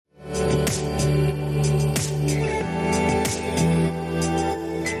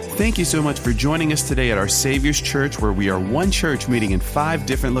Thank you so much for joining us today at our Savior's Church, where we are one church meeting in 5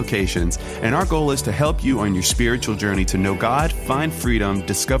 different locations. And our goal is to help you on your spiritual journey to know God, find freedom,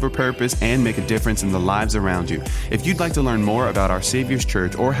 discover purpose, and make a difference in the lives around you. If you'd like to learn more about our Savior's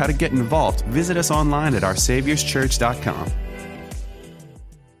Church or how to get involved, visit us online at oursaviorschurch.com. Good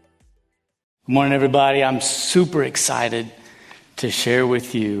morning, everybody. I'm super excited to share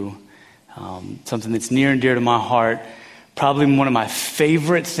with you something that's near and dear to my heart. Probably one of my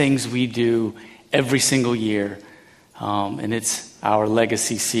favorite things we do every single year, and it's our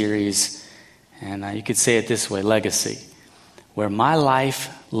Legacy series. And you could say it this way, Legacy, where my life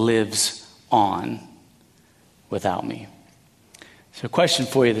lives on without me. So a question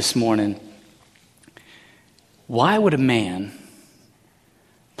for you this morning: why would a man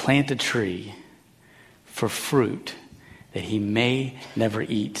plant a tree for fruit that he may never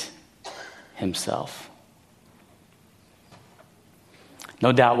eat himself?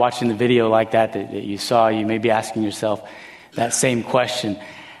 No doubt watching the video like that you saw, you may be asking yourself that same question.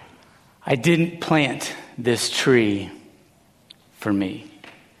 I didn't plant this tree for me.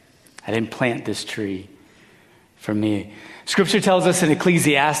 I didn't plant this tree for me. Scripture tells us in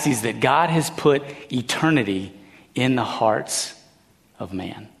Ecclesiastes that God has put eternity in the hearts of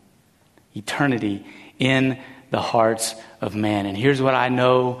man. Eternity in the hearts of man. And here's what I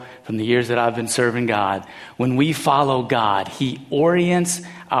know from the years that I've been serving God. When we follow God, He orients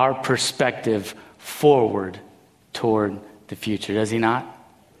our perspective forward toward the future. Does He not?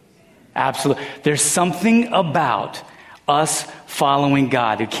 Absolutely. There's something about us following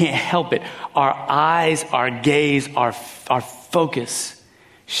God. You can't help it. Our eyes, our gaze, our focus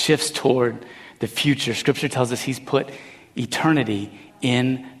shifts toward the future. Scripture tells us He's put eternity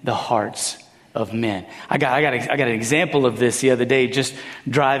in the hearts of men. I got an example of this the other day, just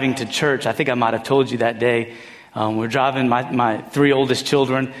driving to church. I think I might have told you that day. We're driving, my 3 oldest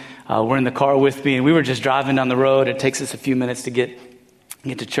children were in the car with me, and we were just driving down the road. It takes us a few minutes to get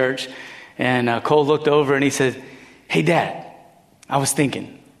to church. And Cole looked over and he said, "Hey, Dad, I was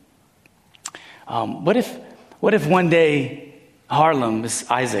thinking, what if one day Harlem,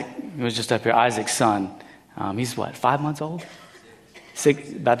 this Isaac, he was just up here, Isaac's son, he's what, 5 months old?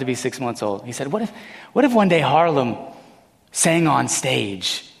 About to be 6 months old." He said, what if one day Harlem sang on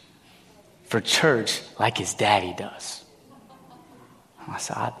stage for church like his daddy does? I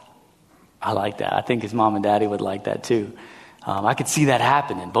said, I like that. I think his mom and daddy would like that too. I could see that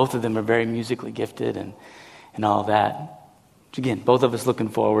happening. Both of them are very musically gifted and all that. Again, both of us looking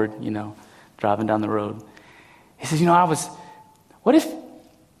forward, driving down the road. He says, what if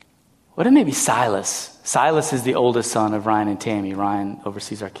maybe Silas is the oldest son of Ryan and Tammy. Ryan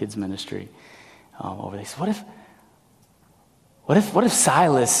oversees our kids ministry over there. He says, what if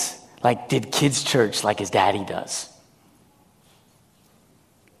Silas did kids church like his daddy does?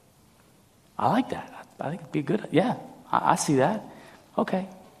 I like that. I think it'd be good. Yeah, I see that. Okay,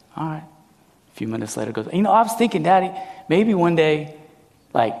 all right. A few minutes later goes, I was thinking, Daddy, maybe one day,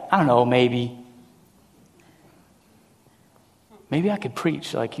 I don't know, maybe I could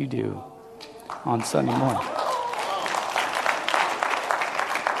preach like you do on Sunday morning.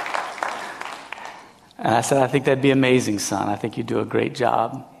 And I said, I think that'd be amazing, son. I think you do a great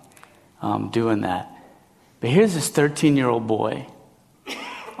job doing that. But here's this 13-year-old boy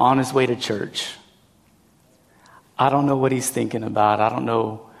on his way to church. I don't know what he's thinking about. I don't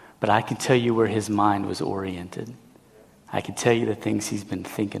know, but I can tell you where his mind was oriented. I can tell you the things he's been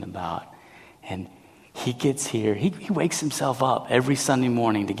thinking about. And he gets here. He wakes himself up every Sunday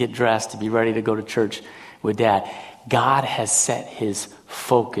morning to get dressed, to be ready to go to church with Dad. God has set his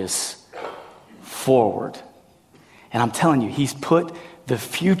focus forward. And I'm telling you, He's put the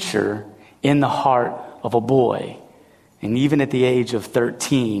future in the heart of a boy. And even at the age of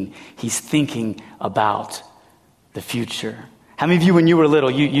 13, he's thinking about the future. How many of you, when you were little,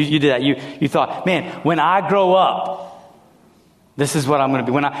 you did that? You thought, man, when I grow up, this is what I'm going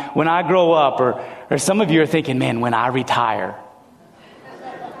to be. When I grow up, or some of you are thinking, man, when I retire,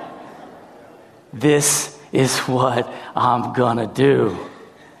 this is what I'm going to do.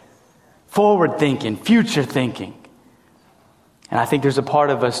 Forward thinking, future thinking. And I think there's a part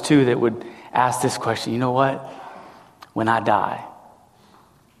of us too that would ask this question, you know what? When I die,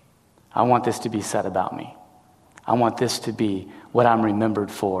 I want this to be said about me. I want this to be what I'm remembered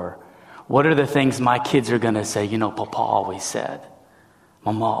for. What are the things my kids are going to say? Papa always said.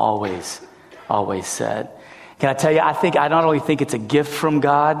 Mama always said. Can I tell you, I not only think it's a gift from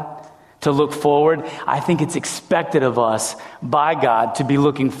God to look forward, I think it's expected of us by God to be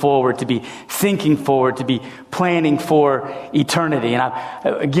looking forward, to be thinking forward, to be planning for eternity. And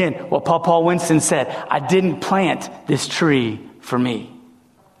again, what Paul Winston said, I didn't plant this tree for me.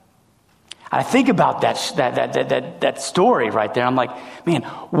 I think about that story right there. I'm like, man,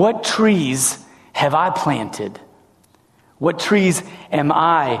 what trees have I planted? What trees am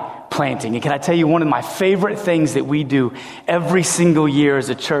I planting? And can I tell you, one of my favorite things that we do every single year as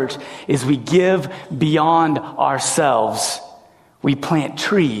a church is we give beyond ourselves. We plant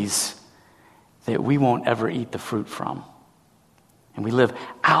trees that we won't ever eat the fruit from. And we live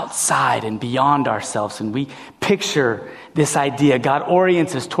outside and beyond ourselves. And we picture this idea. God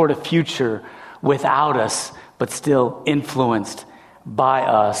orients us toward a future without us, but still influenced by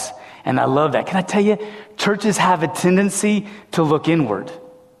us. And I love that. Can I tell you, churches have a tendency to look inward.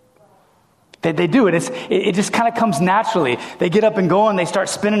 They do it. It just kind of comes naturally. They get up and go and they start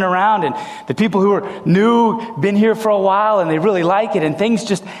spinning around, and the people who are new, been here for a while, and they really like it, and things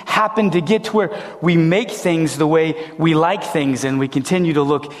just happen to get to where we make things the way we like things, and we continue to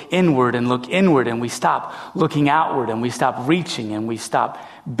look inward, and we stop looking outward, and we stop reaching, and we stop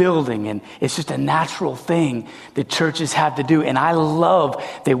building. And it's just a natural thing that churches have to do. And I love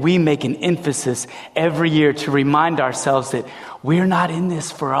that we make an emphasis every year to remind ourselves that we're not in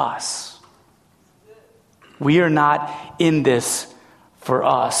this for us. We are not in this for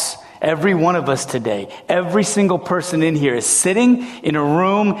us. Every one of us today, every single person in here is sitting in a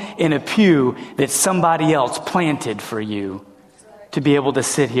room, in a pew that somebody else planted for you to be able to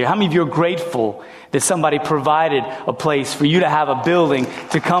sit here. How many of you are grateful that somebody provided a place for you to have a building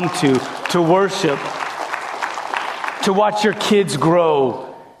to come to worship, to watch your kids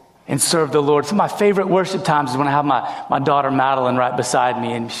grow and serve the Lord? Some of my favorite worship times is when I have my daughter Madeline right beside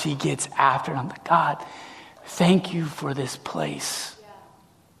me, and she gets after it. I'm like, God, thank you for this place.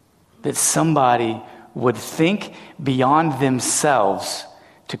 That somebody would think beyond themselves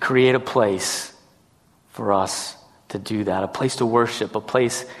to create a place for us to do that, a place to worship, a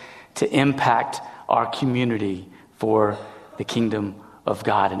place to impact our community for the kingdom of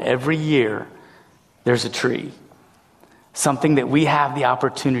God. And every year, there's a tree, something that we have the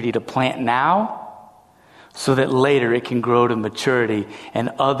opportunity to plant now so that later it can grow to maturity and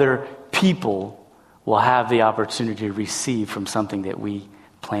other people will have the opportunity to receive from something that we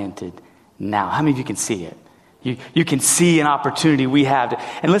planted now. How many of you can see it? You can see an opportunity we have.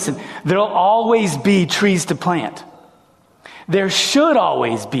 And listen, there'll always be trees to plant. There should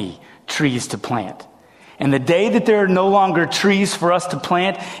always be trees to plant. And the day that there are no longer trees for us to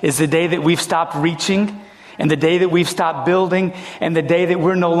plant is the day that we've stopped reaching, and the day that we've stopped building, and the day that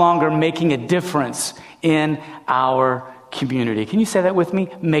we're no longer making a difference in our community. Can you say that with me?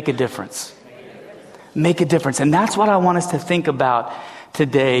 Make a difference. Make a difference. And that's what I want us to think about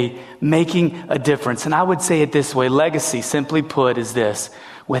today, making a difference. And I would say it this way: legacy, simply put, is this: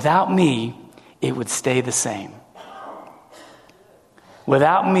 without me, it would stay the same.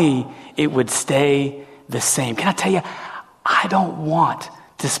 Without me, it would stay the same. Can I tell you, I don't want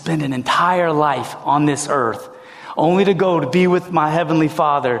to spend an entire life on this earth only to go to be with my Heavenly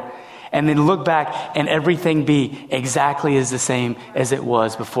Father and then look back and everything be exactly as the same as it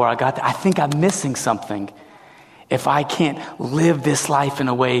was before I got there. I think I'm missing something if I can't live this life in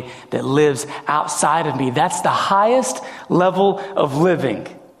a way that lives outside of me. That's the highest level of living.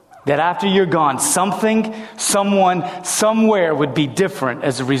 That after you're gone, something, someone, somewhere would be different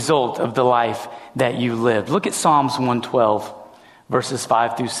as a result of the life that you lived. Look at Psalms 112, verses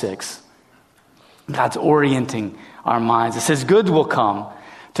 5 through 6. God's orienting our minds. It says, "Good will come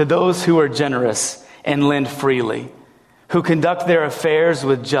to those who are generous and lend freely, who conduct their affairs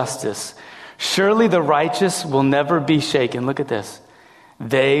with justice. Surely the righteous will never be shaken." Look at this.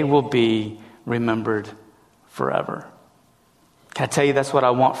 "They will be remembered forever." Can I tell you, that's what I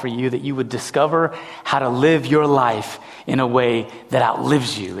want for you, that you would discover how to live your life in a way that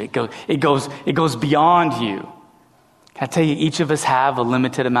outlives you. It goes beyond you. Can I tell you, each of us have a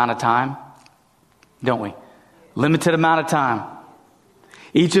limited amount of time, don't we? Limited amount of time.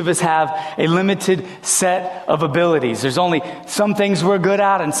 Each of us have a limited set of abilities. There's only some things we're good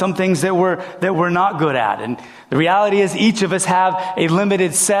at and some things that we're not good at. And the reality is each of us have a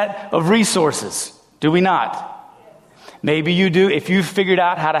limited set of resources. Do we not? Maybe you do. If you've figured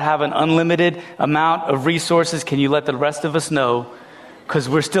out how to have an unlimited amount of resources, can you let the rest of us know? Because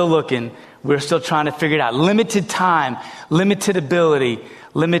we're still looking. We're still trying to figure it out. Limited time, limited ability,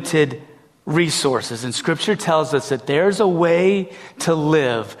 limited resources. And Scripture tells us that there's a way to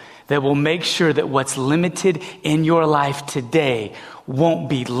live that will make sure that what's limited in your life today won't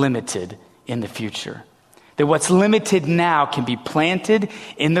be limited in the future. That what's limited now can be planted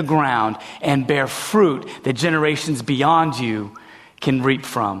in the ground and bear fruit that generations beyond you can reap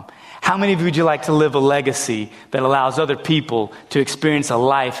from. How many of you would you like to live a legacy that allows other people to experience a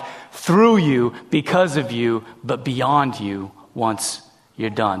life through you, because of you, but beyond you once you're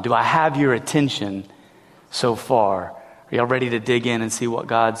done? Do I have your attention so far? Are y'all ready to dig in and see what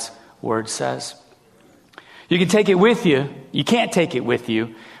God's word says? You can take it with you. You can't take it with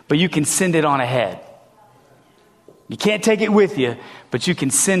you, but you can send it on ahead. You can't take it with you, but you can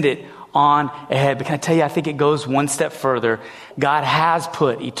send it on ahead. But can I tell you, I think it goes one step further. God has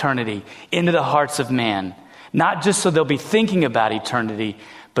put eternity into the hearts of man, not just so they'll be thinking about eternity,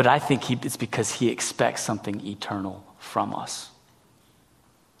 but I think it's because he expects something eternal from us.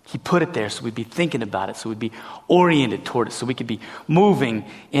 He put it there so we'd be thinking about it, so we'd be oriented toward it, so we could be moving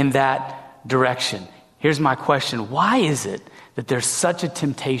in that direction. Here's my question. Why is it that there's such a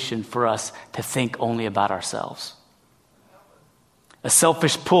temptation for us to think only about ourselves? A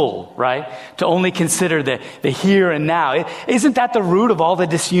selfish pull, right? To only consider the here and now. Isn't that the root of all the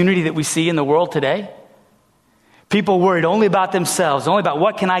disunity that we see in the world today? People worried only about themselves, only about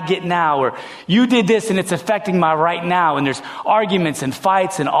what can I get now, or you did this and it's affecting my right now, and there's arguments and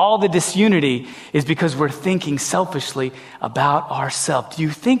fights, and all the disunity is because we're thinking selfishly about ourselves. Do you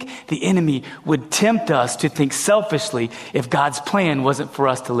think the enemy would tempt us to think selfishly if God's plan wasn't for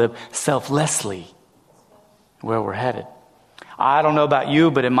us to live selflessly? Where we're headed. I don't know about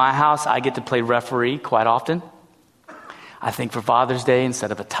you, but in my house, I get to play referee quite often. I think for Father's Day,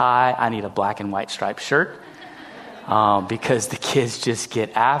 instead of a tie, I need a black and white striped shirt. Because the kids just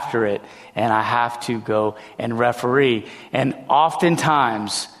get after it, and I have to go and referee. And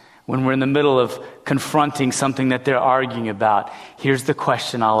oftentimes, when we're in the middle of confronting something that they're arguing about, here's the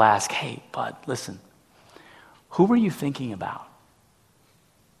question I'll ask. Hey, bud, listen, who were you thinking about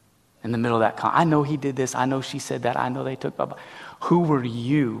in the middle of that? I know he did this. I know she said that. I know they took Baba. Who were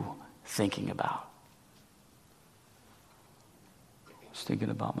you thinking about? I was thinking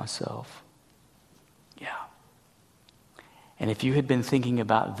about myself. Yeah. And if you had been thinking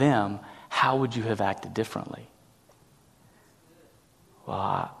about them, how would you have acted differently?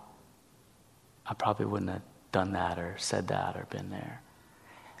 Well, I probably wouldn't have done that or said that or been there.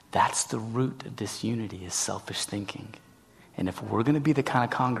 That's the root of disunity, is selfish thinking. And if we're going to be the kind of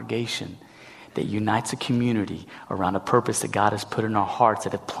congregation that unites a community around a purpose that God has put in our hearts,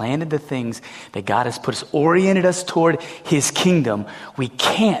 that have planted the things that God has put us, oriented us toward his kingdom, we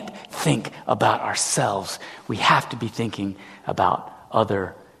can't think about ourselves. We have to be thinking about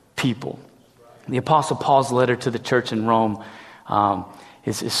other people. The Apostle Paul's letter to the church in Rome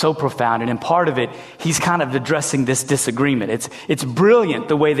is so profound. And in part of it, he's kind of addressing this disagreement. It's brilliant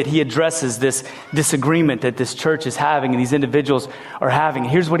the way that he addresses this disagreement that this church is having and these individuals are having.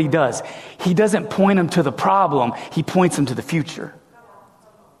 And here's what he does. He doesn't point them to the problem. He points them to the future.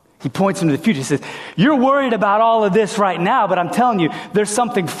 He points them to the future. He says, you're worried about all of this right now, but I'm telling you, there's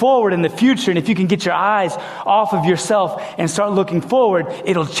something forward in the future. And if you can get your eyes off of yourself and start looking forward,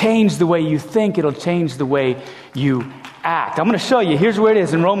 it'll change the way you think. It'll change the way you act. I'm going to show you. Here's where it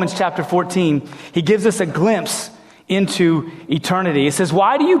is in Romans chapter 14. He gives us a glimpse into eternity. It says,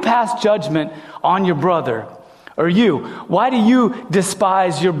 why do you pass judgment on your brother? Or you, why do you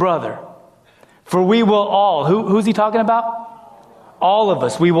despise your brother? For we will all, who's he talking about? All of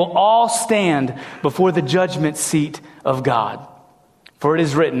us, we will all stand before the judgment seat of God. For it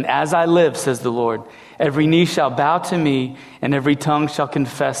is written, as I live, says the Lord, every knee shall bow to me and every tongue shall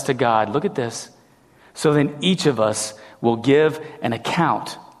confess to God. Look at this. So then each of us will give an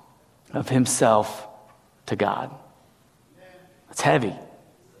account of himself to God. It's heavy.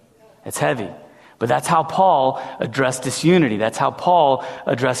 It's heavy. But that's how Paul addressed disunity. That's how Paul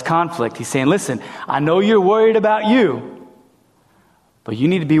addressed conflict. He's saying, listen, I know you're worried about you, but you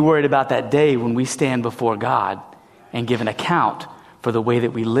need to be worried about that day when we stand before God and give an account for the way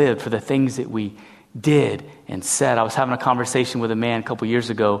that we lived, for the things that we did and said. I was having a conversation with a man a couple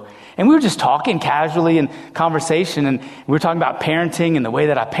years ago, and we were just talking casually in conversation, and we were talking about parenting and the way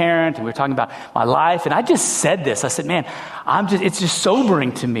that I parent, and we were talking about my life, and I just said this. I said, man, it's just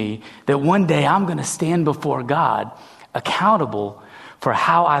sobering to me that one day I'm going to stand before God accountable for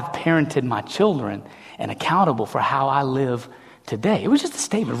how I've parented my children and accountable for how I live today. It was just a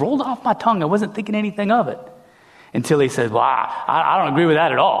statement. It rolled off my tongue. I wasn't thinking anything of it until he said, well, I don't agree with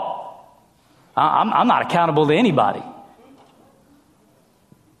that at all. I'm not accountable to anybody.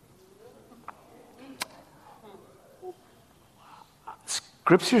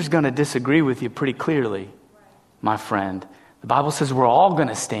 Scripture's going to disagree with you pretty clearly, my friend. The Bible says we're all going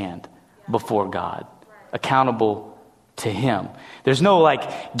to stand before God, accountable to him. There's no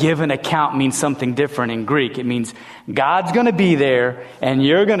give an account means something different in Greek. It means God's going to be there and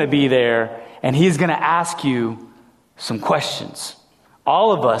you're going to be there and he's going to ask you some questions.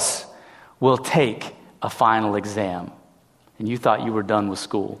 All of us will take a final exam. And you thought you were done with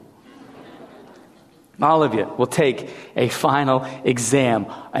school. All of you will take a final exam,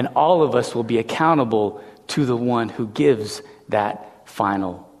 and all of us will be accountable to the one who gives that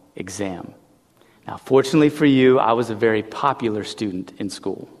final exam. Now, fortunately for you, I was a very popular student in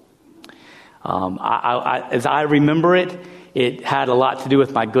school. As I remember it, it had a lot to do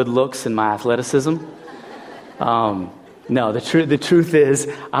with my good looks and my athleticism. No, the truth is,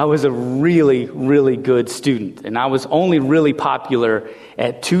 I was a really, really good student, and I was only really popular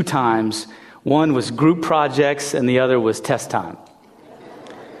at 2 times. One was group projects, and the other was test time.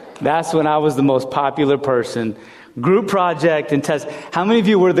 That's when I was the most popular person. Group project and test. How many of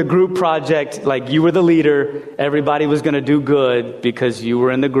you were the group project, like you were the leader, everybody was going to do good because you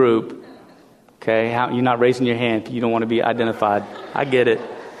were in the group? Okay, you're not raising your hand. You don't want to be identified. I get it.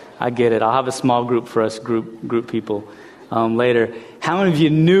 I'll have a small group for us group people later. How many of you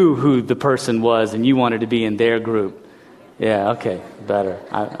knew who the person was and you wanted to be in their group? Yeah, okay, better.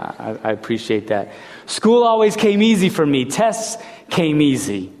 I appreciate that. School always came easy for me. Tests came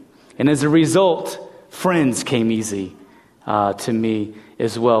easy. And as a result, friends came easy to me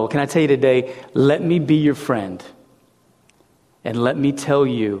as well. Can I tell you today, let me be your friend. And let me tell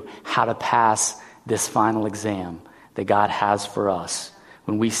you how to pass this final exam that God has for us.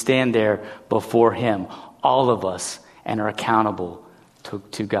 When we stand there before Him, all of us, and are accountable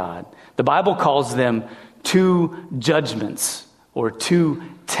to God. The Bible calls them 2 judgments, or 2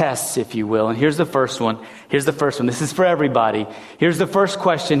 tests, if you will. And here's the first one. This is for everybody. Here's the first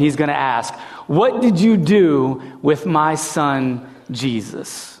question He's going to ask. What did you do with my son,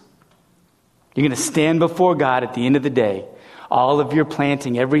 Jesus? You're going to stand before God at the end of the day. All of your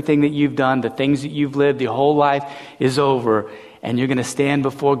planting, everything that you've done, the things that you've lived, your whole life is over. And you're going to stand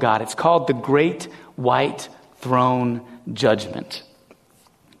before God. It's called the Great White Throne Judgment.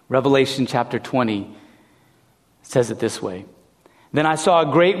 Revelation chapter 20 says it this way. Then I saw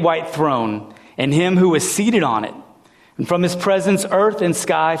a great white throne, and Him who was seated on it. And from His presence, earth and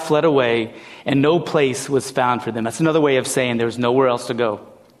sky fled away, and no place was found for them. That's another way of saying there was nowhere else to go.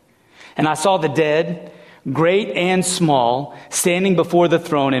 And I saw the dead, great and small, standing before the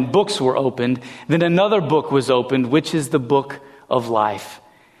throne, and books were opened. Then another book was opened, which is the book of life.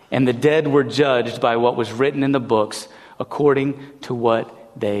 And the dead were judged by what was written in the books according to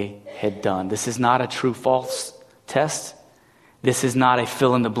what they had done. This is not a true-false test. This is not a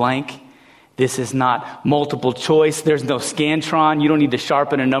fill-in-the-blank. This is not multiple choice. There's no Scantron. You don't need to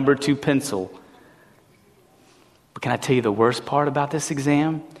sharpen a number 2 pencil. But can I tell you the worst part about this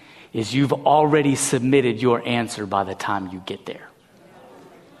exam? Is you've already submitted your answer by the time you get there.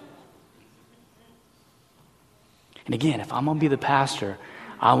 And again, if I'm going to be the pastor,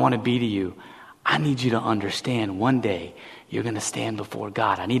 I want to be to you. I need you to understand one day you're going to stand before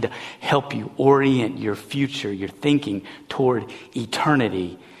God. I need to help you orient your future, your thinking toward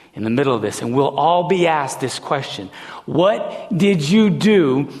eternity in the middle of this. And we'll all be asked this question. What did you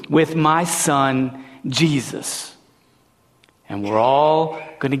do with my son, Jesus? And we're all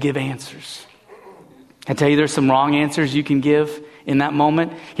going to give answers. I tell you, there's some wrong answers you can give in that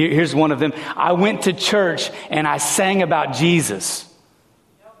moment. Here's one of them. I went to church and I sang about Jesus.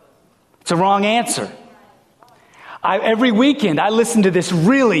 It's a wrong answer. Every weekend, I listen to this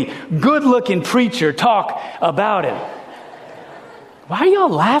really good-looking preacher talk about him. Why are y'all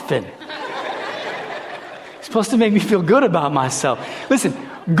laughing? It's supposed to make me feel good about myself. Listen,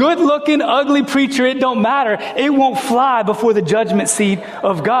 good-looking, ugly preacher, it don't matter. It won't fly before the judgment seat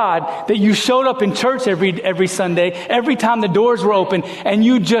of God that you showed up in church every Sunday, every time the doors were open, and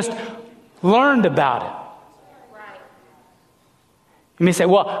you just learned about it. You may say,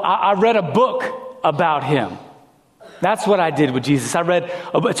 well, I read a book about him. That's what I did with Jesus.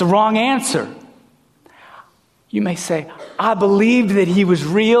 It's a wrong answer. You may say, I believed that He was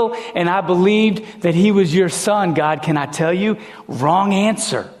real and I believed that He was your son. God, can I tell you? Wrong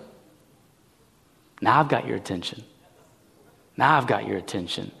answer. Now I've got your attention.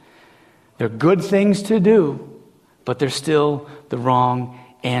 They're good things to do, but they're still the wrong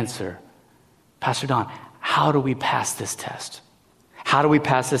answer. Pastor Don, how do we pass this test?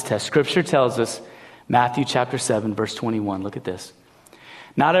 Scripture tells us, Matthew chapter 7, verse 21. Look at this.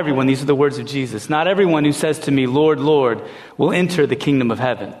 Not everyone, these are the words of Jesus, not everyone who says to me, Lord, Lord, will enter the kingdom of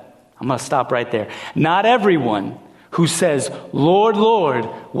heaven. I'm going to stop right there. Not everyone who says, Lord, Lord,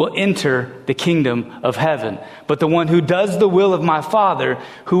 will enter the kingdom of heaven, but the one who does the will of my Father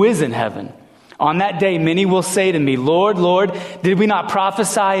who is in heaven. On that day, many will say to me, Lord, Lord, did we not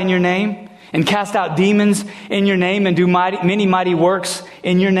prophesy in your name and cast out demons in your name and do many mighty works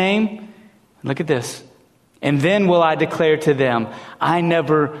in your name? Look at this. And then will I declare to them, I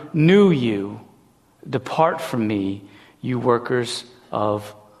never knew you. Depart from me, you workers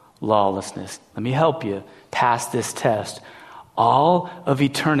of lawlessness. Let me help you pass this test. All of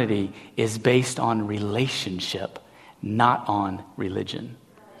eternity is based on relationship, not on religion.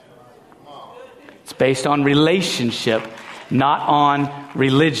 It's based on relationship, not on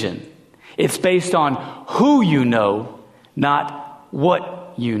religion. It's based on who you know, not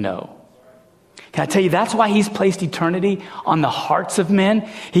what you know. Can I tell you, that's why he's placed eternity on the hearts of men.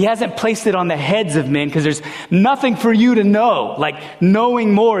 He hasn't placed it on the heads of men because there's nothing for you to know. Like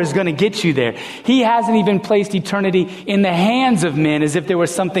knowing more is going to get you there. He hasn't even placed eternity in the hands of men as if there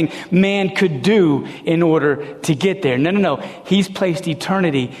was something man could do in order to get there. No. He's placed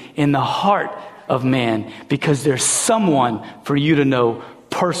eternity in the heart of man because there's someone for you to know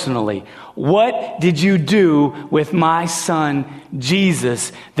personally. What did you do with my son,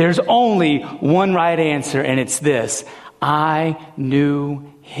 Jesus? There's only one right answer, and it's this: I knew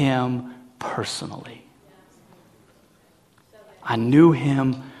him personally. I knew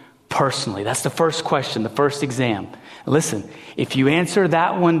him personally. That's the first question, the first exam. Listen, if you answer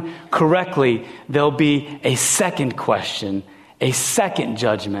that one correctly, there'll be a second question, a second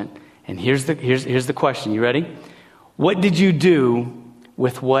judgment. And here's the question. You ready? What did you do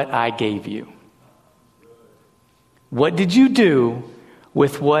with what I gave you? What did you do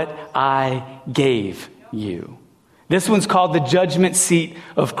with what I gave you? This one's called the judgment seat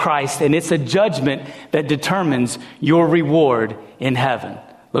of Christ, and it's a judgment that determines your reward in heaven.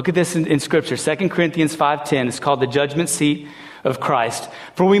 Look at this in Scripture, 2 Corinthians 5:10. It's called the judgment seat of Christ.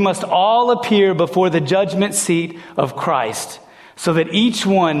 For we must all appear before the judgment seat of Christ, so that each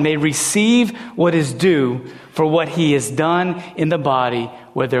one may receive what is due for what he has done in the body,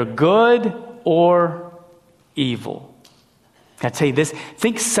 whether good or evil. I tell you this,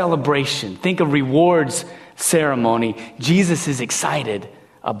 think celebration, think a rewards ceremony. Jesus is excited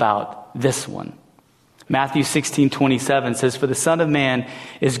about this one. Matthew 16:27 says, for the Son of Man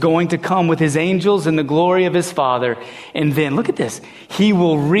is going to come with his angels in the glory of his Father. And then, look at this, he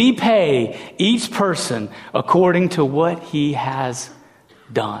will repay each person according to what he has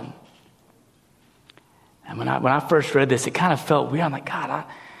done. And when I first read this, it kind of felt weird. I'm like, God,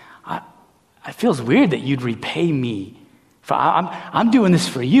 it feels weird that you'd repay me. I'm doing this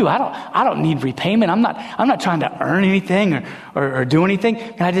for you. I don't need repayment. I'm not trying to earn anything or do anything.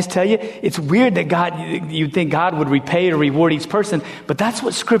 Can I just tell you, it's weird that you'd think God would repay or reward each person, but that's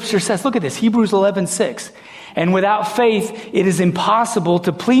what Scripture says. Look at this, Hebrews 11:6. And without faith, it is impossible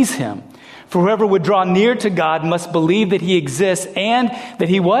to please him. For whoever would draw near to God must believe that he exists and that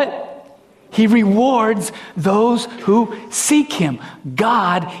he what? He rewards those who seek him.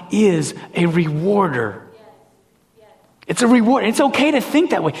 God is a rewarder. It's a reward. It's okay to think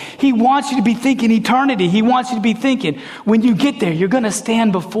that way. He wants you to be thinking eternity. He wants you to be thinking, when you get there, you're going to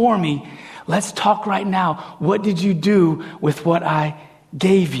stand before me. Let's talk right now. What did you do with what I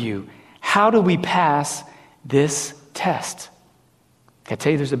gave you? How do we pass this test? I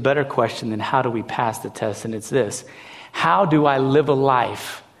tell you, there's a better question than how do we pass the test, and it's this: how do I live a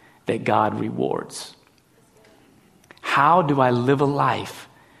life that God rewards? How do I live a life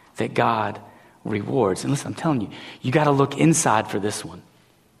that God rewards? And listen, I'm telling you, you got to look inside for this one.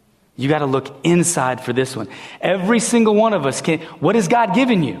 You got to look inside for this one. Every single one of us can. What has God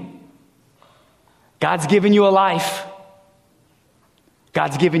given you? God's given you a life.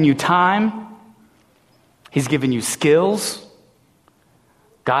 God's given you time. He's given you skills.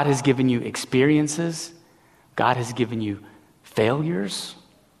 God has given you experiences. God has given you failures.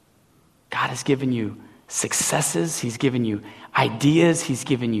 God has given you successes. He's given you ideas. He's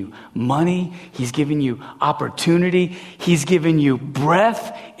given you money. He's given you opportunity. He's given you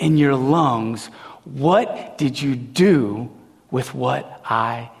breath in your lungs. What did you do with what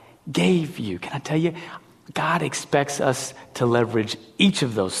I gave you? Can I tell you, God expects us to leverage each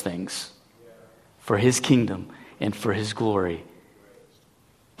of those things for his kingdom and for his glory.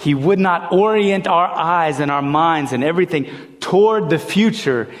 He would not orient our eyes and our minds and everything toward the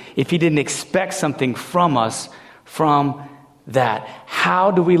future if he didn't expect something from us from that. How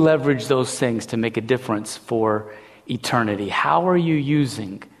do we leverage those things to make a difference for eternity? How are you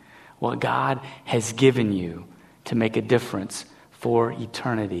using what God has given you to make a difference for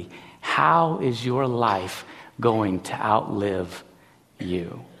eternity? How is your life going to outlive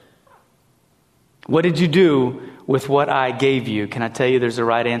you? What did you do with what I gave you? Can I tell you there's a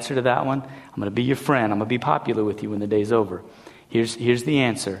right answer to that one? I'm going to be your friend. I'm going to be popular with you when the day's over. Here's the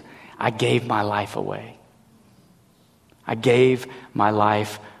answer. I gave my life away. I gave my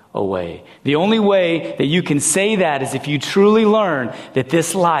life away. The only way that you can say that is if you truly learn that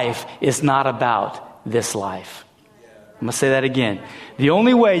this life is not about this life. I'm going to say that again. The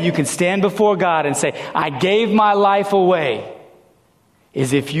only way you can stand before God and say, I gave my life away,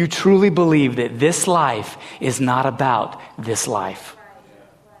 is if you truly believe that this life is not about this life.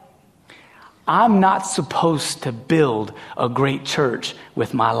 I'm not supposed to build a great church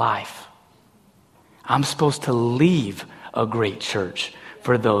with my life. I'm supposed to leave a great church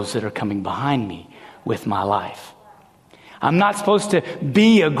for those that are coming behind me with my life. I'm not supposed to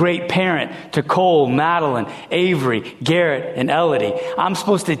be a great parent to Cole, Madeline, Avery, Garrett, and Elodie. I'm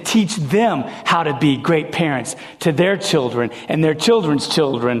supposed to teach them how to be great parents to their children and their children's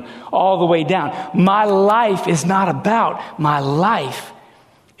children all the way down. My life is not about my life.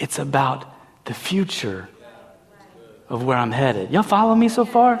 It's about the future of where I'm headed. Y'all follow me so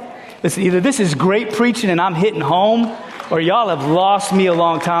far? Listen, either this is great preaching and I'm hitting home, or y'all have lost me a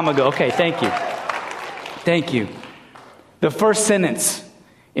long time ago. Okay, thank you. Thank you. The first sentence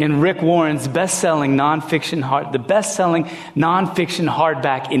in Rick Warren's the best-selling nonfiction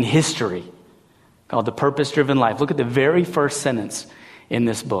hardback in history, called The Purpose-Driven Life. Look at the very first sentence in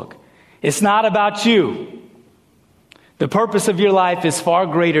this book. It's not about you. The purpose of your life is far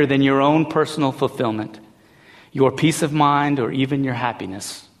greater than your own personal fulfillment, your peace of mind, or even your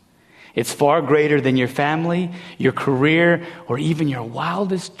happiness. It's far greater than your family, your career, or even your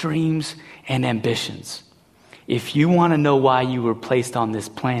wildest dreams and ambitions. If you want to know why you were placed on this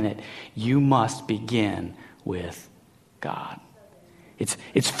planet, you must begin with God.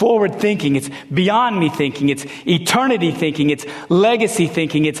 It's forward thinking. It's beyond me thinking. It's eternity thinking. It's legacy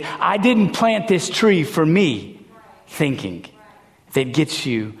thinking. It's I didn't plant this tree for me thinking that gets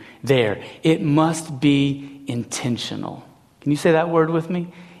you there. It must be intentional. Can you say that word with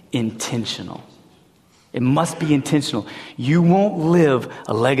me? Intentional. It must be intentional. You won't live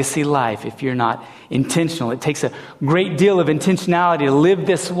a legacy life if you're not intentional. It takes a great deal of intentionality to live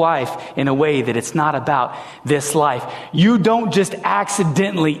this life in a way that it's not about this life. You don't just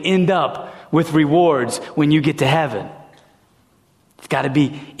accidentally end up with rewards when you get to heaven. It's got to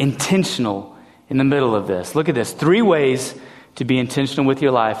be intentional in the middle of this. Look at this. 3 ways to be intentional with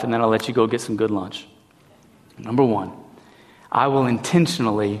your life, and then I'll let you go get some good lunch. Number 1, I will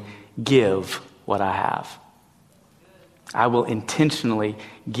intentionally give what I have. I will intentionally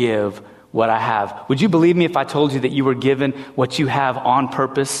give what I have. Would you believe me if I told you that you were given what you have on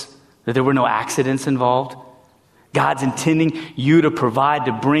purpose, that there were no accidents involved? God's intending you to provide,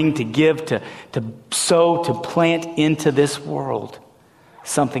 to bring, to give, to sow, to plant into this world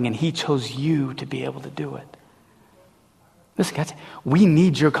something, and He chose you to be able to do it. Listen, guys, we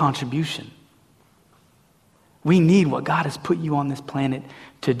need your contribution. We need what God has put you on this planet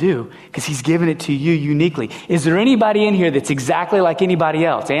to do because He's given it to you uniquely. Is there anybody in here that's exactly like anybody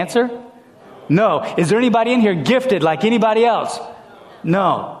else? Answer? No. Is there anybody in here gifted like anybody else?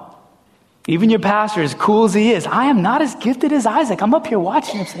 No. Even your pastor, as cool as he is, I am not as gifted as Isaac. I'm up here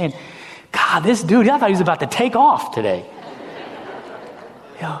watching him saying, God, this dude, I thought he was about to take off today.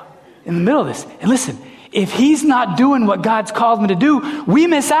 You know, in the middle of this. And listen, if he's not doing what God's called him to do, we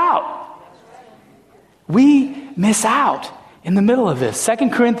miss out. We miss out in the middle of this. 2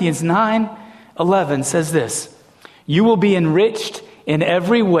 Corinthians 9:11 says this, you will be enriched in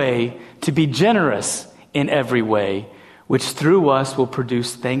every way to be generous in every way, which through us will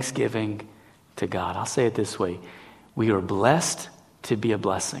produce thanksgiving to God. I'll say it this way. We are blessed to be a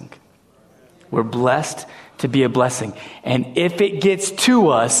blessing. We're blessed to be a blessing. And if it gets to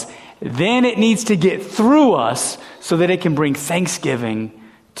us, then it needs to get through us so that it can bring thanksgiving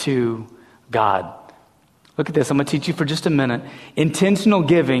to God. Look at this. I'm going to teach you for just a minute. Intentional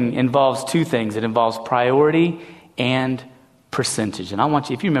giving involves 2 things. It involves priority and percentage. And I want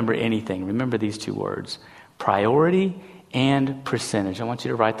you, if you remember anything, remember these 2 words. Priority and percentage. I want you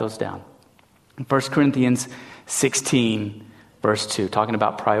to write those down. In 1 Corinthians 16, verse 2, talking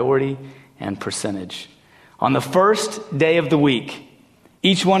about priority and percentage. On the first day of the week,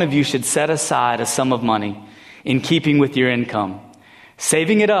 each one of you should set aside a sum of money in keeping with your income,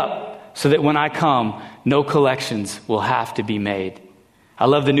 saving it up so that when I come, no collections will have to be made. I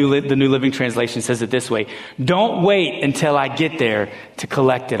love the New Living Translation says it this way. Don't wait until I get there to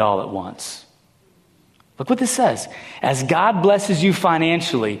collect it all at once. Look what this says. As God blesses you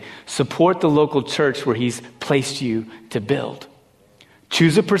financially, support the local church where He's placed you to build.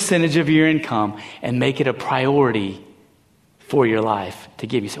 Choose a percentage of your income and make it a priority for your life to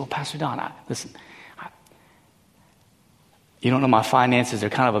give. You say, well, Pastor Don, listen, you don't know my finances.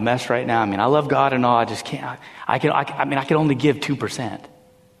 They're kind of a mess right now. I mean, I love God and all. I just can't. I can only give 2%.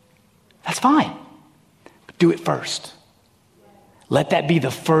 That's fine. But do it first. Let that be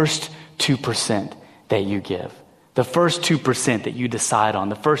the first 2% that you give. The first 2% that you decide on.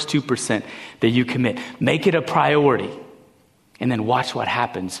 The first 2% that you commit. Make it a priority. And then watch what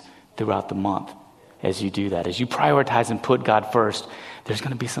happens throughout the month as you do that. As you prioritize and put God first, there's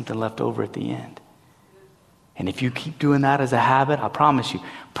going to be something left over at the end. And if you keep doing that as a habit, I promise you,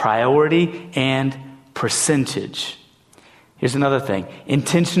 priority and percentage. Here's another thing.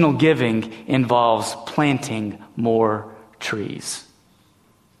 Intentional giving involves planting more trees.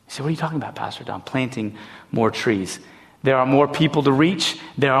 You say, what are you talking about, Pastor Don? Planting more trees. There are more people to reach.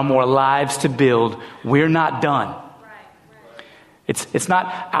 There are more lives to build. We're not done. It's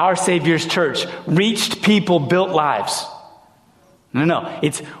not Our Savior's Church. Reached people built lives. No.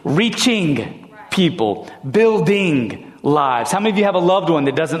 It's reaching people, building lives. How many of you have a loved one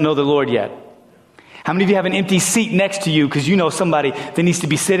that doesn't know the Lord yet? How many of you have an empty seat next to you because you know somebody that needs to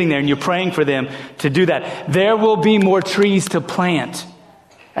be sitting there and you're praying for them to do that? There will be more trees to plant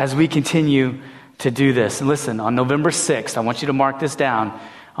as we continue to do this. And listen, on November 6th, I want you to mark this down.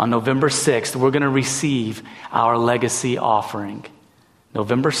 On November 6th, we're going to receive our legacy offering.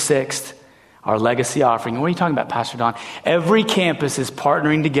 November 6th, our legacy offering. And what are you talking about, Pastor Don? Every campus is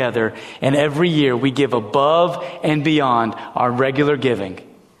partnering together, and every year we give above and beyond our regular giving.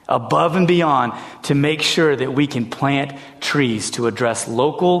 Above and beyond to make sure that we can plant trees to address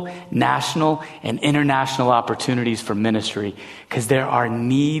local, national, and international opportunities for ministry, because there are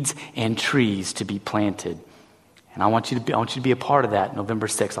needs and trees to be planted. And I want you to be a part of that November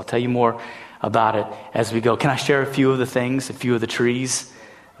 6th. I'll tell you more about it as we go. Can I share a few of the things, a few of the trees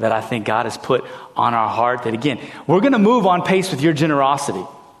that I think God has put on our heart? That again, we're going to move on pace with your generosity.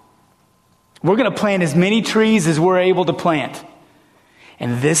 We're going to plant as many trees as we're able to plant.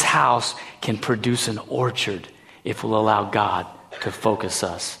 And this house can produce an orchard if we'll allow God to focus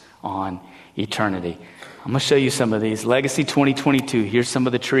us on eternity. I'm going to show you some of these. Legacy 2022. Here's some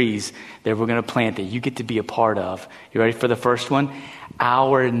of the trees that we're going to plant that you get to be a part of. You ready for the first one?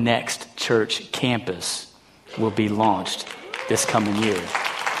 Our next church campus will be launched this coming year.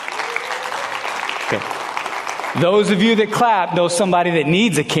 Okay. Those of you that clap know somebody that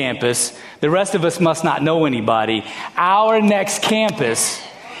needs a campus. The rest of us must not know anybody. Our next campus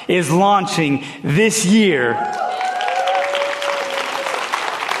is launching this year.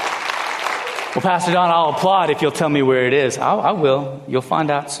 Well, Pastor Don, I'll applaud if you'll tell me where it is. I will. You'll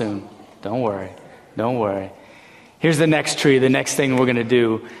find out soon. Don't worry. Here's the next tree, the next thing we're going to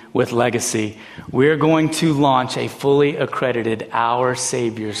do with Legacy. We're going to launch a fully accredited Our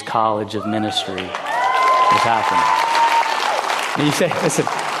Savior's College of Ministry. It's happening. And you say, listen,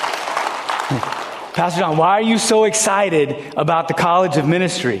 Pastor John, why are you so excited about the College of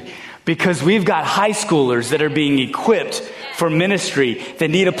Ministry? Because we've got high schoolers that are being equipped for ministry that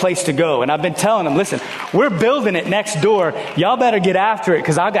need a place to go. And I've been telling them, listen, we're building it next door. Y'all better get after it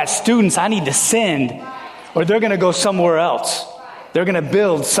because I've got students I need to send or they're going to go somewhere else. They're going to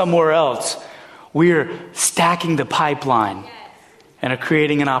build somewhere else. We're stacking the pipeline and are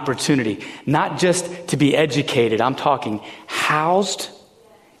creating an opportunity, not just to be educated. I'm talking housed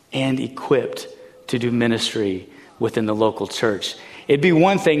and equipped to do ministry within the local church. It'd be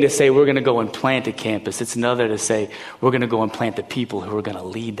one thing to say we're going to go and plant a campus. It's another to say we're going to go and plant the people who are going to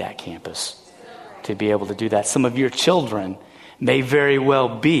lead that campus to be able to do that. Some of your children may very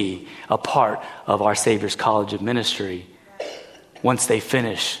well be a part of Our Savior's College of Ministry once they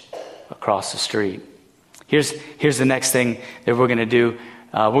finish across the street. Here's the next thing that we're going to do.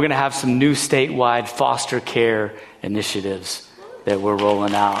 We're going to have some new statewide foster care initiatives that we're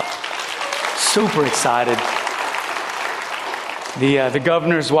rolling out. Super excited. The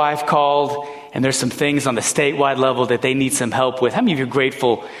governor's wife called, and there's some things on the statewide level that they need some help with. How many of you are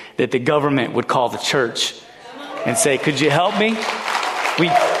grateful that the government would call the church and say, could you help me? We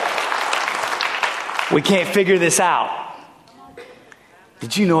can't figure this out.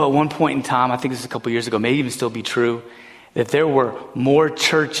 Did you know at one point in time, I think this is a couple years ago, maybe even still be true, that there were more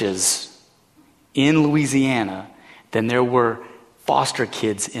churches in Louisiana than there were foster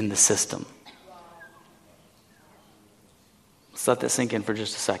kids in the system? Let's let that sink in for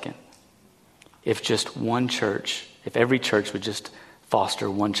just a second. If just one church, if every church would just foster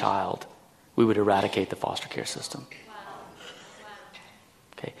one child, we would eradicate the foster care system.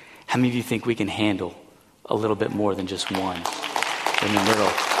 Okay. How many of you think we can handle a little bit more than just one in the middle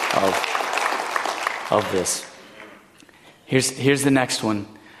of this? Here's the next one.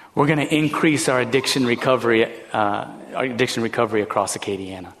 We're going to increase our addiction recovery across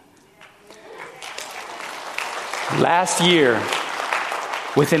Acadiana. Last year,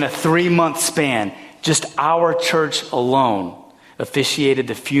 within a 3-month span, just our church alone officiated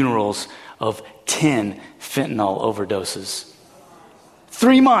the funerals of 10 fentanyl overdoses.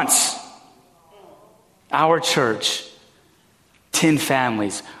 3 months. Our church, 10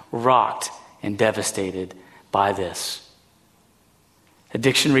 families rocked and devastated by this.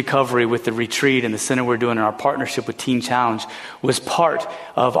 Addiction recovery with the retreat and the center we're doing in our partnership with Teen Challenge was part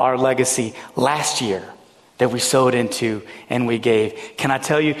of our legacy last year that we sowed into and we gave. Can I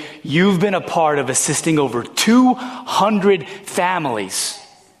tell you, you've been a part of assisting over 200 families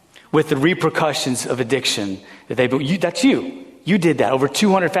with the repercussions of addiction that's you. You did that. Over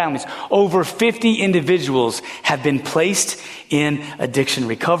 200 families. Over 50 individuals have been placed in addiction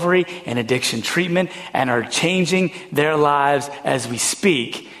recovery and addiction treatment and are changing their lives as we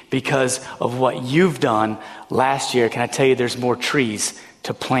speak because of what you've done last year. Can I tell you, there's more trees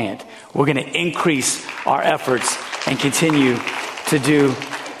to plant. We're going to increase our efforts and continue to do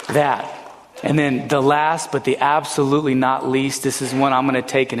that. And then the last, but the absolutely not least, this is one I'm going to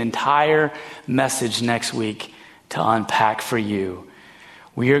take an entire message next week to unpack for you.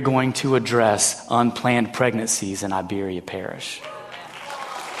 We are going to address unplanned pregnancies in Iberia Parish.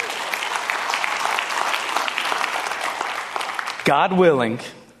 God willing,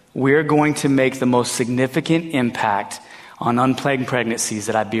 we're going to make the most significant impact on unplanned pregnancies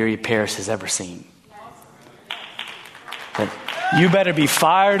that Iberia Parish has ever seen. But you better be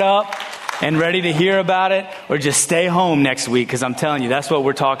fired up and ready to hear about it, or just stay home next week, because I'm telling you, that's what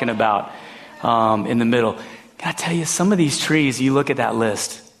we're talking about in the middle. Can I tell you, some of these trees, you look at that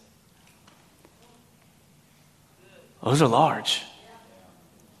list, those are large.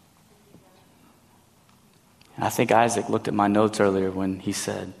 And I think Isaac looked at my notes earlier when he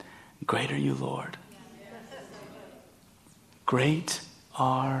said, "Great are you, Lord. Great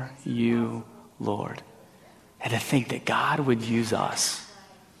are you, Lord." And to think that God would use us,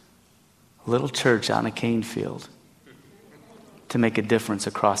 a little church out in a cane field, to make a difference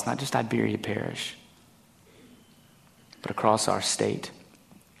across not just Iberia Parish, but across our state.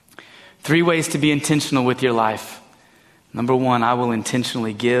 3 ways to be intentional with your life. Number 1, I will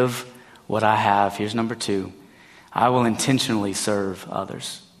intentionally give what I have. Here's number 2. I will intentionally serve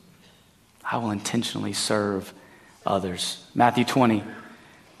others. I will intentionally serve others. Matthew 20,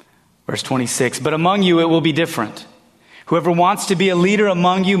 verse 26. But among you it will be different. Whoever wants to be a leader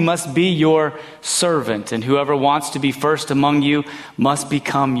among you must be your servant, and whoever wants to be first among you must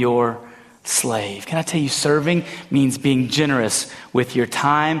become your slave. Can I tell you, serving means being generous with your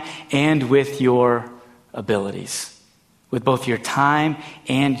time and with your abilities. With both your time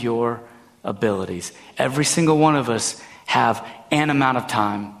and your abilities. Every single one of us have an amount of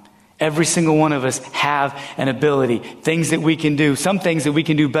time. Every single one of us have an ability, things that we can do, some things that we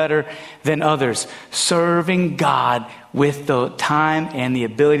can do better than others. Serving God with the time and the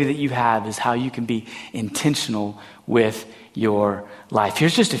ability that you have is how you can be intentional with your life.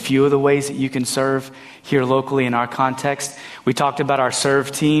 Here's just a few of the ways that you can serve here locally in our context. We talked about our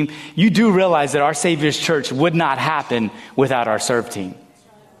serve team. You do realize that our Savior's Church would not happen without our serve team.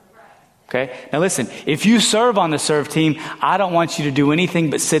 Okay? Now listen, if you serve on the serve team, I don't want you to do anything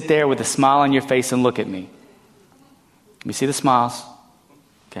but sit there with a smile on your face and look at me. Let me see the smiles.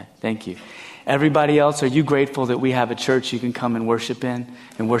 Okay, thank you. Everybody else, are you grateful that we have a church you can come and worship in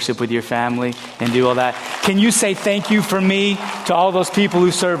and worship with your family and do all that? Can you say thank you for me to all those people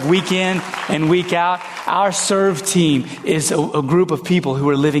who serve week in and week out? Our serve team is a group of people who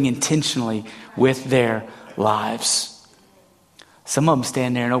are living intentionally with their lives. Some of them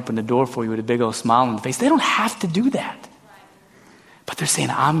stand there and open the door for you with a big old smile on the face. They don't have to do that. But they're saying,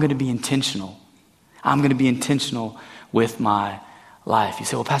 I'm going to be intentional. I'm going to be intentional with my life. You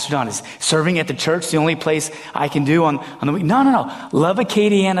say, well, Pastor Don, is serving at the church the only place I can do on the week? No.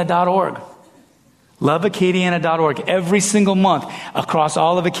 Loveacadiana.org. Loveacadiana.org. Every single month across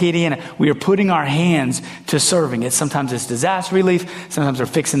all of Acadiana, we are putting our hands to serving. Sometimes it's disaster relief. Sometimes we're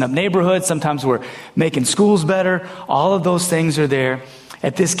fixing up neighborhoods. Sometimes we're making schools better. All of those things are there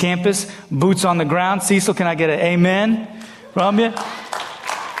at this campus. Boots on the ground. Cecil, can I get an amen from you?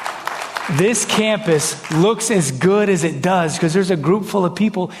 This campus looks as good as it does because there's a group full of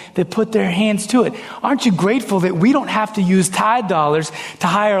people that put their hands to it. Aren't you grateful that we don't have to use tithe dollars to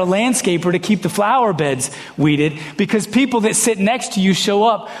hire a landscaper to keep the flower beds weeded, because people that sit next to you show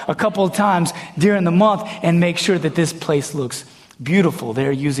up a couple of times during the month and make sure that this place looks beautiful.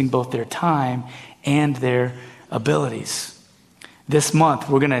 They're using both their time and their abilities. This month,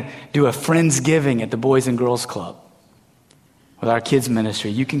 we're going to do a Friendsgiving at the Boys and Girls Club with our kids ministry.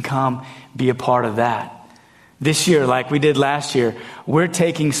 You can come be a part of that. This year, like we did last year, we're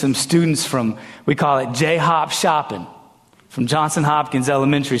taking some students from, we call it J-Hop shopping, from Johnson Hopkins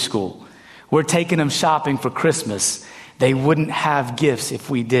Elementary School. We're taking them shopping for Christmas. They wouldn't have gifts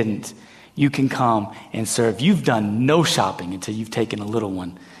if we didn't. You can come and serve. You've done no shopping until you've taken a little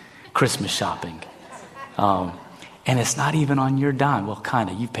one Christmas shopping. And it's not even on your dime. Well,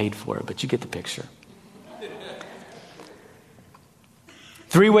 kind of. You paid for it, but you get the picture.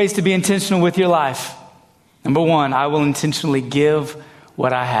 3 ways to be intentional with your life. Number 1, I will intentionally give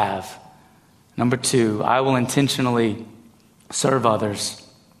what I have. Number 2, I will intentionally serve others.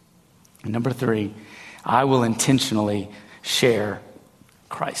 And number 3, I will intentionally share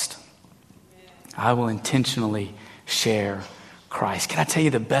Christ. I will intentionally share Christ. Can I tell you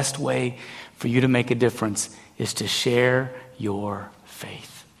the best way for you to make a difference is to share your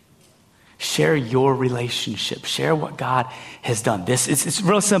faith. Share your relationship. Share what God has done. It's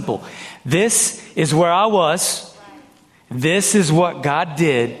real simple. This is where I was. This is what God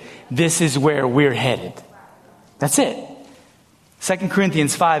did. This is where we're headed. That's it. 2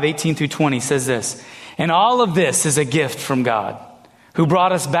 Corinthians 5:18-20 says this. And all of this is a gift from God, who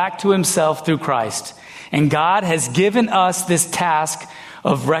brought us back to himself through Christ. And God has given us this task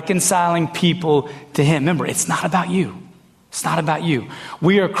of reconciling people to him. Remember, it's not about you. It's not about you.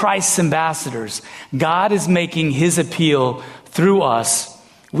 We are Christ's ambassadors. God is making his appeal through us.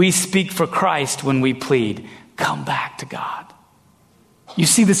 We speak for Christ when we plead, come back to God. You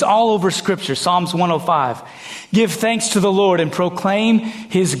see this all over Scripture. Psalms 105. Give thanks to the Lord and proclaim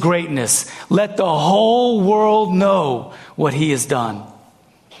his greatness. Let the whole world know what he has done.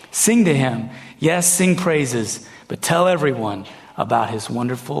 Sing to him. Yes, sing praises, but tell everyone about his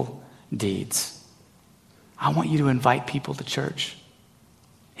wonderful deeds. I want you to invite people to church.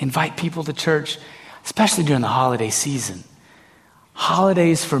 Invite people to church, especially during the holiday season.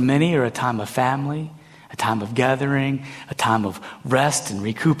 Holidays for many are a time of family, a time of gathering, a time of rest and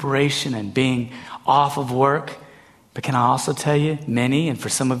recuperation and being off of work. But can I also tell you, many, and for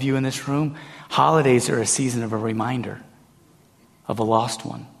some of you in this room, holidays are a season of a reminder of a lost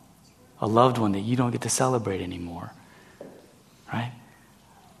one, a loved one that you don't get to celebrate anymore, right?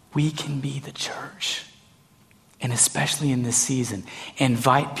 We can be the church. And especially in this season,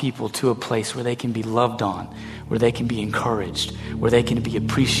 invite people to a place where they can be loved on, where they can be encouraged, where they can be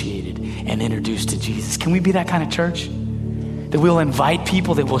appreciated and introduced to Jesus. Can we be that kind of church? That we'll invite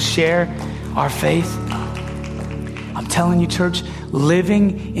people, that will share our faith? I'm telling you, church,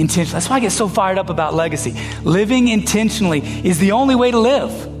 living intentionally. That's why I get so fired up about legacy. Living intentionally is the only way to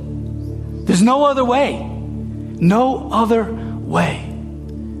live. There's no other way. No other way.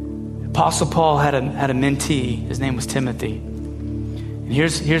 Apostle Paul had a mentee. His name was Timothy. And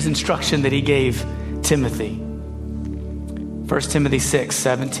here's instruction that he gave Timothy. 1 Timothy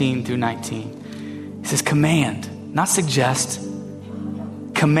 6:17-19. He says, command, not suggest,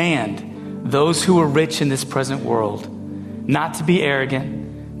 command those who are rich in this present world not to be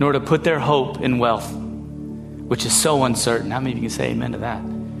arrogant, nor to put their hope in wealth, which is so uncertain. How many of you can say amen to that?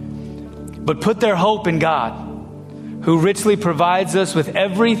 But put their hope in God, who richly provides us with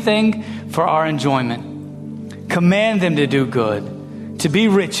everything for our enjoyment. Command them to do good, to be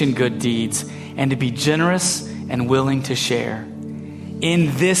rich in good deeds, and to be generous and willing to share. In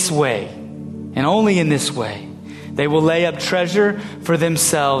this way, and only in this way, they will lay up treasure for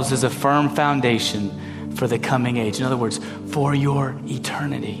themselves as a firm foundation for the coming age. In other words, for your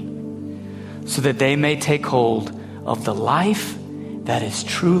eternity, so that they may take hold of the life that is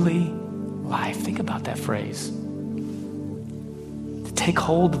truly life. Think about that phrase. Take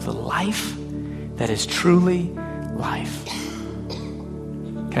hold of the life that is truly life.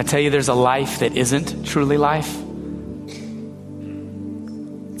 Can I tell you there's a life that isn't truly life?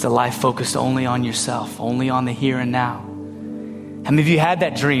 It's a life focused only on yourself, only on the here and now. How many of you had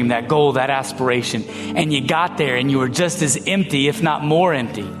that dream, that goal, that aspiration, and you got there and you were just as empty, if not more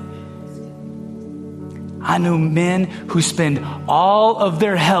empty? I knew men who spend all of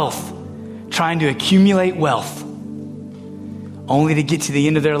their health trying to accumulate wealth, only to get to the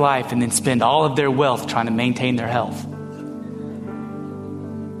end of their life and then spend all of their wealth trying to maintain their health.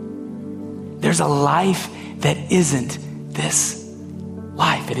 There's a life that isn't this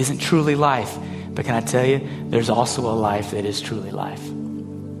life. It isn't truly life. But can I tell you, there's also a life that is truly life.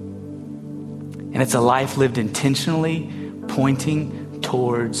 And it's a life lived intentionally, pointing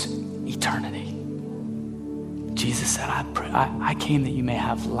towards eternity. Jesus said, I came that you may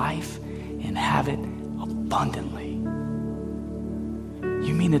have life and have it abundantly.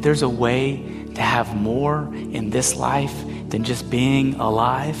 You mean that there's a way to have more in this life than just being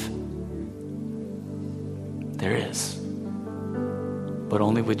alive? There is. But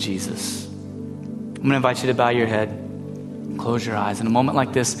only with Jesus. I'm going to invite you to bow your head, close your eyes. In a moment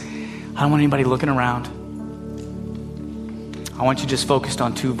like this, I don't want anybody looking around. I want you just focused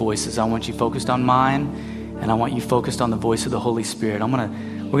on two voices. I want you focused on mine, and I want you focused on the voice of the Holy Spirit.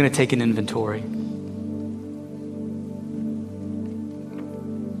 We're going to take an inventory.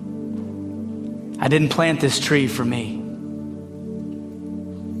 I didn't plant this tree for me.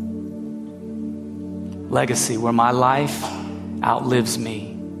 Legacy, where my life outlives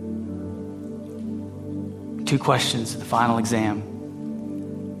me. 2 questions, the final exam.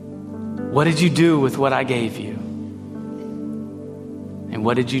 What did you do with what I gave you? And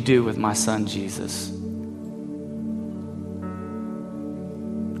what did you do with my son, Jesus?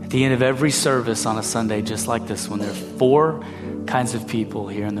 At the end of every service on a Sunday just like this one, there are 4 kinds of people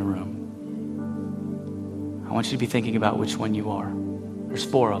here in the room. I want you to be thinking about which one you are. There's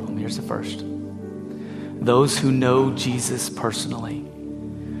 4 of them. Here's the first. Those who know Jesus personally.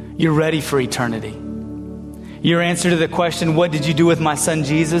 You're ready for eternity. Your answer to the question, what did you do with my son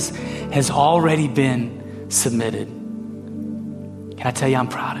Jesus, has already been submitted. Can I tell you, I'm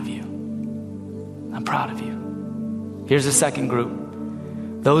proud of you. I'm proud of you. Here's the second group.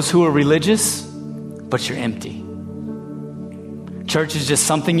 Those who are religious, but you're empty. Church is just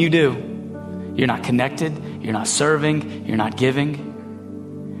something you do. You're not connected. You're not serving. You're not giving.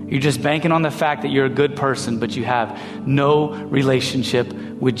 You're just banking on the fact that you're a good person, but you have no relationship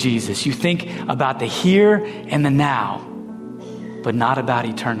with Jesus. You think about the here and the now, but not about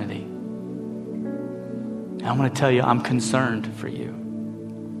eternity. And I'm going to tell you, I'm concerned for you.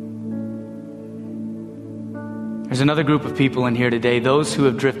 There's another group of people in here today, those who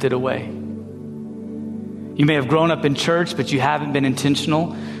have drifted away. You may have grown up in church, but you haven't been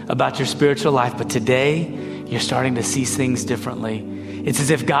intentional about your spiritual life. But today, you're starting to see things differently. It's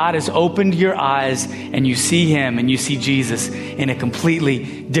as if God has opened your eyes and you see him and you see Jesus in a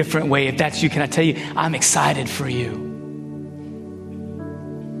completely different way. If that's you, can I tell you, I'm excited for you.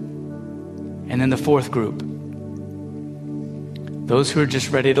 And then the fourth group, those who are just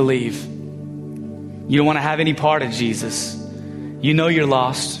ready to leave. You don't want to have any part of Jesus. You know you're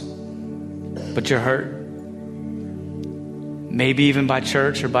lost, but you're hurt. Maybe even by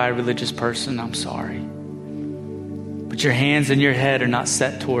church or by a religious person. I'm sorry. But your hands and your head are not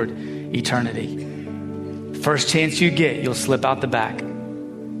set toward eternity. First chance you get, you'll slip out the back.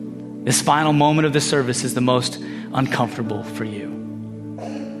 This final moment of the service is the most uncomfortable for you.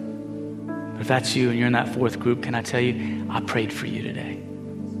 But if that's you and you're in that fourth group, can I tell you, I prayed for you today.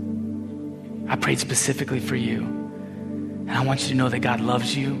 I prayed specifically for you. And I want you to know that God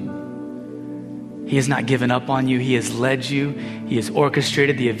loves you. He has not given up on you. He has led you. He has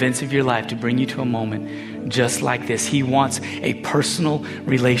orchestrated the events of your life to bring you to a moment just like this. He wants a personal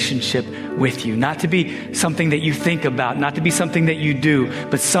relationship with you, not to be something that you think about, not to be something that you do,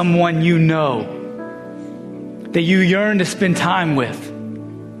 but someone you know, that you yearn to spend time with.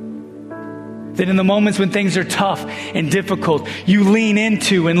 That in the moments when things are tough and difficult, you lean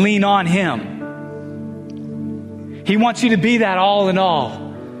into and lean on him. He wants you to be that all in all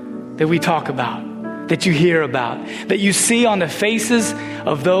that we talk about, that you hear about, that you see on the faces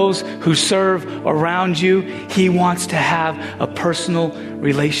of those who serve around you. He wants to have a personal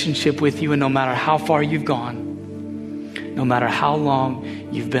relationship with you. And no matter how far you've gone, no matter how long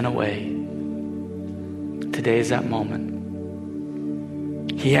you've been away, today is that moment.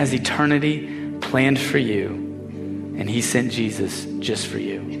 He has eternity planned for you, and he sent Jesus just for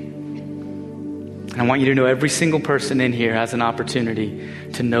you. And I want you to know every single person in here has an opportunity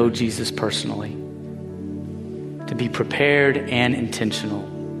to know Jesus personally, to be prepared and intentional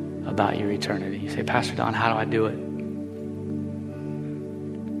about your eternity. You say, Pastor Don, how do I do it?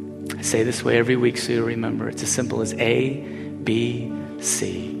 I say this way every week so you'll remember. It's as simple as A, B,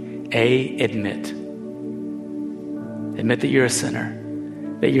 C. A, admit. Admit that you're a sinner,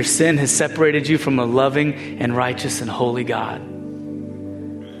 that your sin has separated you from a loving and righteous and holy God.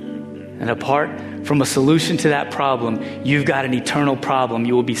 And apart from a solution to that problem, you've got an eternal problem.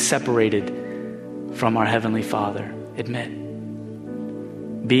 You will be separated from our Heavenly Father.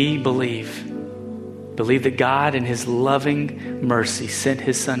 Admit. B, believe. Believe that God in his loving mercy sent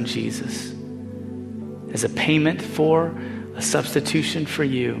his son Jesus as a payment for, a substitution for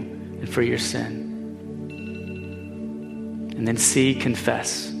you and for your sin. And then C,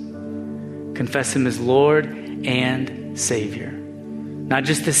 confess. Confess him as Lord and Savior. Not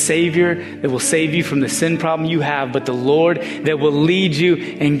just the Savior that will save you from the sin problem you have, but the Lord that will lead you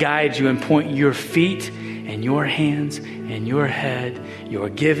and guide you and point your feet and your hands and your head, your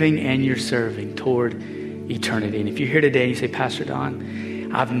giving and your serving toward eternity. And if you're here today and you say, Pastor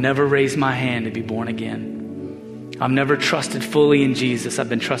Don, I've never raised my hand to be born again. I've never trusted fully in Jesus. I've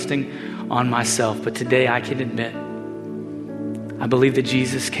been trusting on myself. But today I can admit, I believe that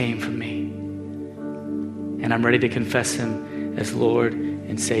Jesus came for me. And I'm ready to confess him as Lord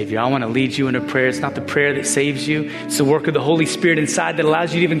and Savior. I want to lead you in a prayer. It's not the prayer that saves you. It's the work of the Holy Spirit inside that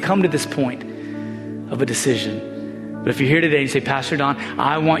allows you to even come to this point of a decision. But if you're here today and you say, Pastor Don,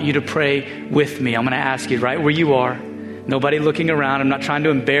 I want you to pray with me. I'm going to ask you right where you are. Nobody looking around. I'm not trying to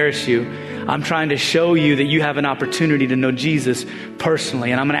embarrass you. I'm trying to show you that you have an opportunity to know Jesus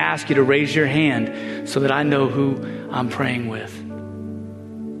personally. And I'm going to ask you to raise your hand so that I know who I'm praying with.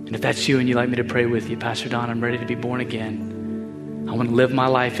 And if that's you and you'd like me to pray with you, Pastor Don, I'm ready to be born again. I want to live my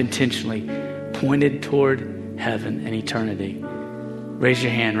life intentionally, pointed toward heaven and eternity. Raise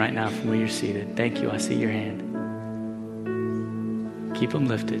your hand right now from where you're seated. Thank you. I see your hand. Keep them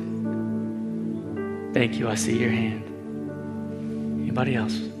lifted. Thank you. I see your hand. Anybody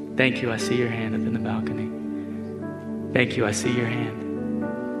else? Thank you. I see your hand up in the balcony. Thank you. I see your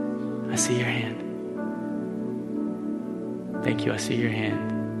hand. I see your hand. Thank you. I see your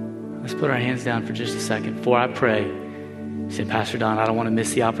hand. Let's put our hands down for just a second. Before I pray, I said, Pastor Don, I don't want to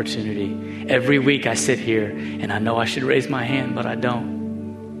miss the opportunity. Every week I sit here and I know I should raise my hand, but I don't.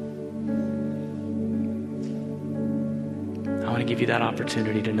 I want to give you that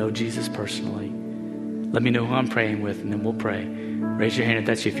opportunity to know Jesus personally. Let me know who I'm praying with, and then we'll pray. Raise your hand if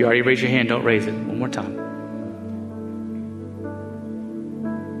that's you. If you already raised your hand, don't raise it. One more time.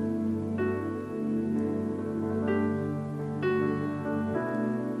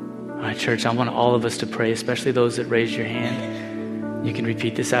 All right, church, I want all of us to pray, especially those that raised your hand. You can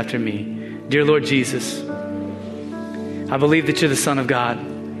repeat this after me. Dear Lord Jesus, I believe that you're the Son of God.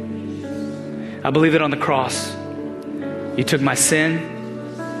 I believe that on the cross, you took my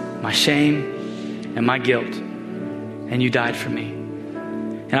sin, my shame, and my guilt, and you died for me.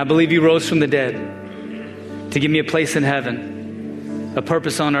 And I believe you rose from the dead to give me a place in heaven, a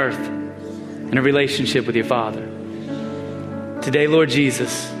purpose on earth, and a relationship with your Father. Today, Lord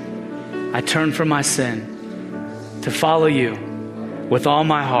Jesus, I turn from my sin to follow you with all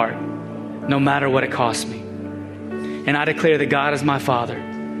my heart, no matter what it costs me. And I declare that God is my Father.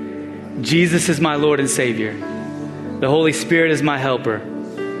 Jesus is my Lord and Savior. The Holy Spirit is my helper.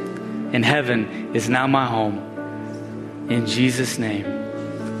 And heaven is now my home. In Jesus' name,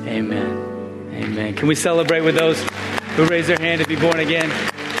 amen. Amen. Can we celebrate with those who raise their hand to be born again?